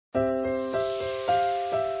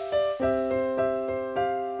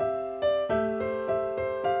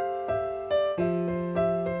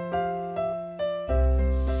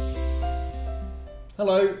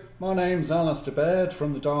Hello, my name's Alistair Baird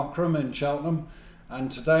from the Darkroom in Cheltenham,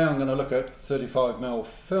 and today I'm going to look at 35mm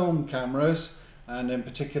film cameras and in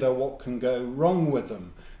particular what can go wrong with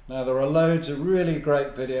them. Now there are loads of really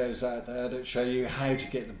great videos out there that show you how to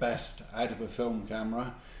get the best out of a film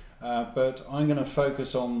camera, but I'm going to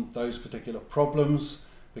focus on those particular problems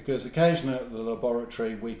because occasionally at the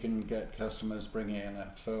laboratory we can get customers bringing in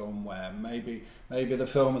a film where maybe the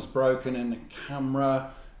film is broken in the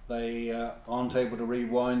camera. They aren't able to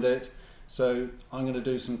rewind it. So I'm going to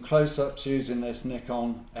do some close-ups using this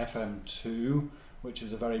Nikon FM2, which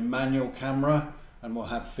is a very manual camera and will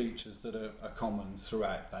have features that are common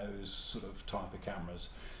throughout those sort of type of cameras.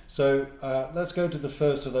 So let's go to the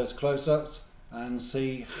first of those close-ups and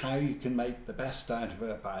see how you can make the best out of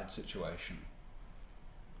a bad situation.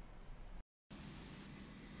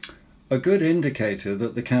 A good indicator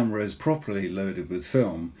that the camera is properly loaded with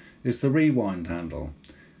film is the rewind handle.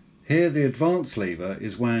 Here the advance lever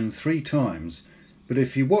is wound 3 times, but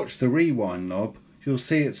if you watch the rewind knob, you'll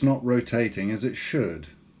see it's not rotating as it should.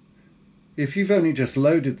 If you've only just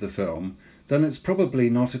loaded the film, then it's probably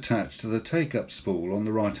not attached to the take-up spool on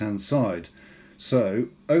the right hand side. So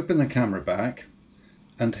open the camera back,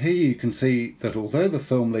 and here you can see that although the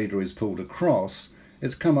film leader is pulled across,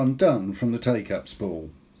 it's come undone from the take-up spool.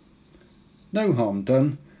 No harm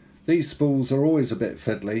done. These spools are always a bit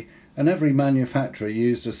fiddly, and every manufacturer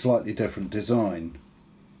used a slightly different design.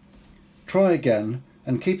 Try again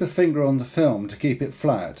and keep a finger on the film to keep it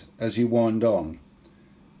flat as you wind on.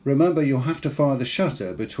 Remember, you'll have to fire the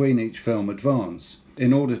shutter between each film advance.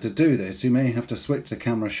 In order to do this, you may have to switch the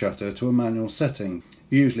camera shutter to a manual setting.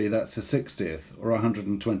 Usually that's a 60th or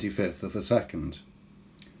 125th of a second.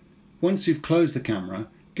 Once you've closed the camera,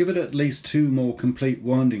 give it at least 2 more complete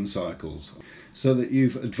winding cycles so that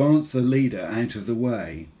you've advanced the leader out of the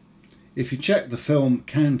way. If you check the film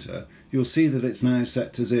counter, you'll see that it's now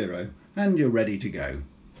set to 0 and you're ready to go.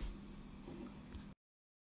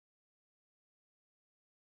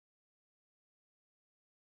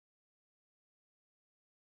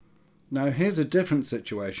 Now here's a different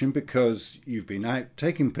situation because you've been out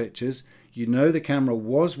taking pictures, you know the camera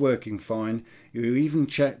was working fine, you even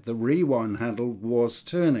checked the rewind handle was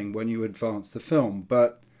turning when you advanced the film,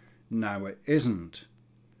 but now it isn't.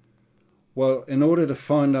 Well, in order to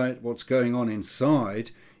find out what's going on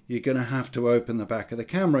inside, you're going to have to open the back of the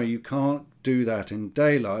camera. You can't do that in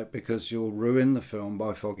daylight because you'll ruin the film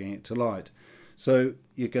by fogging it to light. So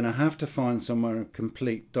you're going to have to find somewhere in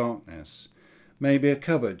complete darkness. Maybe a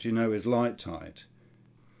cupboard you know is light tight.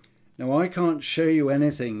 Now I can't show you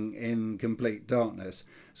anything in complete darkness,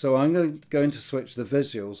 so I'm going to switch the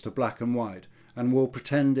visuals to black and white and we'll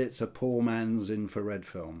pretend it's a poor man's infrared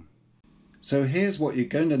film. So here's what you're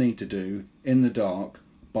going to need to do in the dark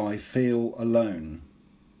by feel alone.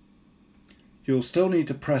 You'll still need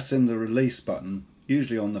to press in the release button,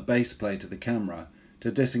 usually on the base plate of the camera, to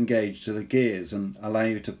disengage to the gears and allow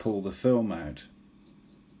you to pull the film out.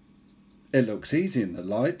 It looks easy in the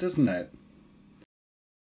light, doesn't it?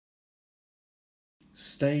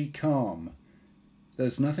 Stay calm.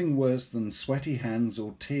 There's nothing worse than sweaty hands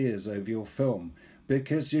or tears over your film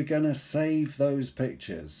because you're going to save those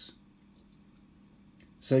pictures.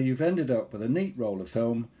 So you've ended up with a neat roll of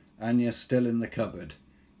film and you're still in the cupboard.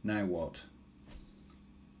 Now what?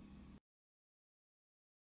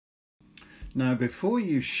 Now before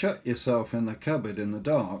you shut yourself in the cupboard in the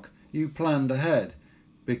dark, you planned ahead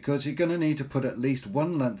because you're going to need to put at least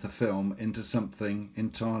 1 length of film into something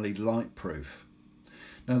entirely light-proof.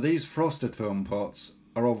 Now these frosted film pots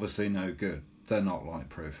are obviously no good. They're not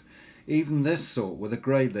light-proof. Even this sort with a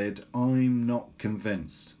grey lid, I'm not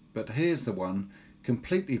convinced. But here's the one.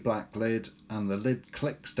 Completely black lid and the lid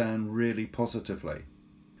clicks down really positively.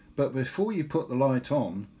 But before you put the light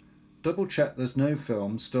on, double check there's no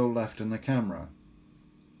film still left in the camera.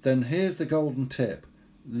 Then here's the golden tip,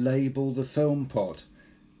 label the film pot.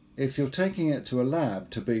 If you're taking it to a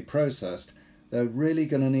lab to be processed, they're really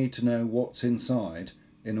going to need to know what's inside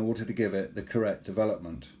in order to give it the correct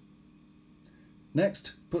development.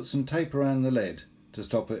 Next, put some tape around the lid to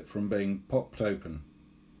stop it from being popped open.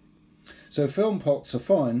 So film pots are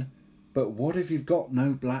fine, but what if you've got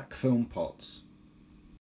no black film pots?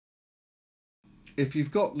 If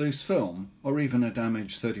you've got loose film or even a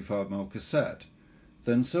damaged 35mm cassette,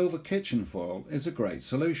 then silver kitchen foil is a great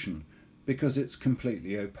solution because it's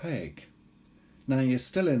completely opaque. Now you're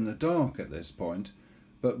still in the dark at this point,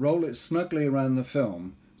 but roll it snugly around the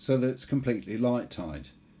film so that it's completely light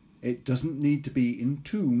tight. It doesn't need to be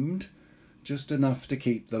entombed, just enough to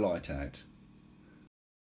keep the light out.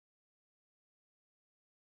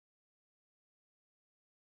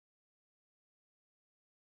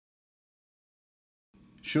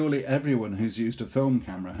 Surely everyone who's used a film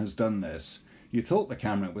camera has done this. You thought the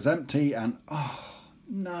camera was empty and oh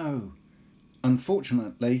no!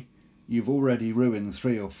 Unfortunately, you've already ruined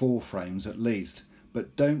 3 or 4 frames at least,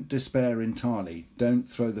 but don't despair entirely, don't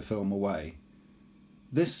throw the film away.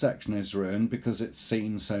 This section is ruined because it's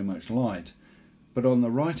seen so much light, but on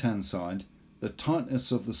the right hand side, the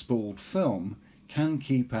tightness of the spooled film can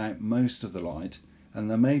keep out most of the light, and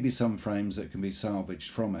there may be some frames that can be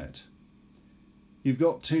salvaged from it. You've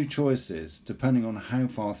got 2 choices depending on how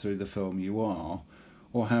far through the film you are,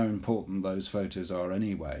 or how important those photos are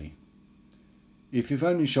anyway. If you've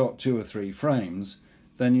only shot 2 or 3 frames,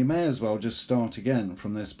 then you may as well just start again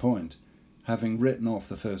from this point, having written off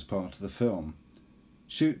the first part of the film.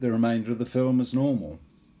 Shoot the remainder of the film as normal.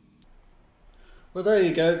 Well, there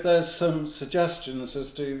you go. There's some suggestions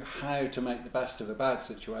as to how to make the best of a bad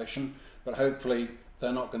situation, but hopefully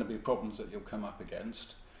they're not going to be problems that you'll come up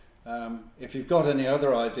against. If you've got any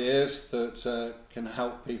other ideas that can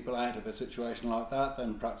help people out of a situation like that,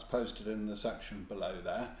 then perhaps post it in the section below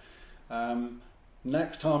there.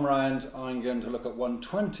 Next time around, I'm going to look at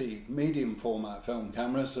 120 medium format film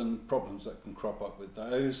cameras and problems that can crop up with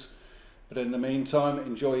those. But in the meantime,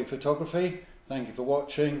 enjoy your photography. Thank you for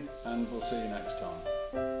watching, and we'll see you next time.